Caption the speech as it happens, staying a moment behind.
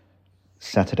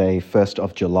Saturday, 1st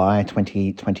of July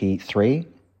 2023.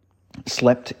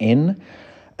 Slept in,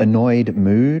 annoyed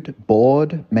mood,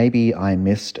 bored, maybe I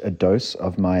missed a dose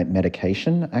of my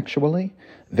medication actually,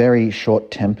 very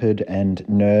short-tempered and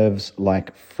nerves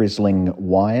like frizzling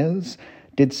wires.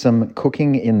 Did some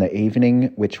cooking in the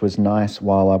evening, which was nice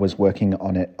while I was working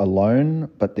on it alone,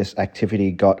 but this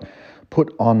activity got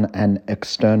put on an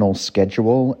external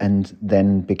schedule and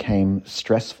then became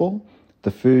stressful.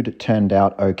 The food turned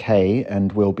out okay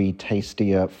and will be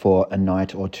tastier for a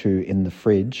night or two in the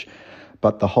fridge,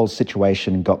 but the whole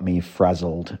situation got me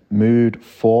frazzled. Mood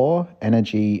 4,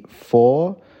 energy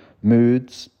 4,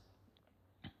 moods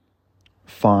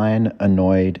fine,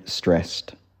 annoyed,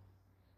 stressed.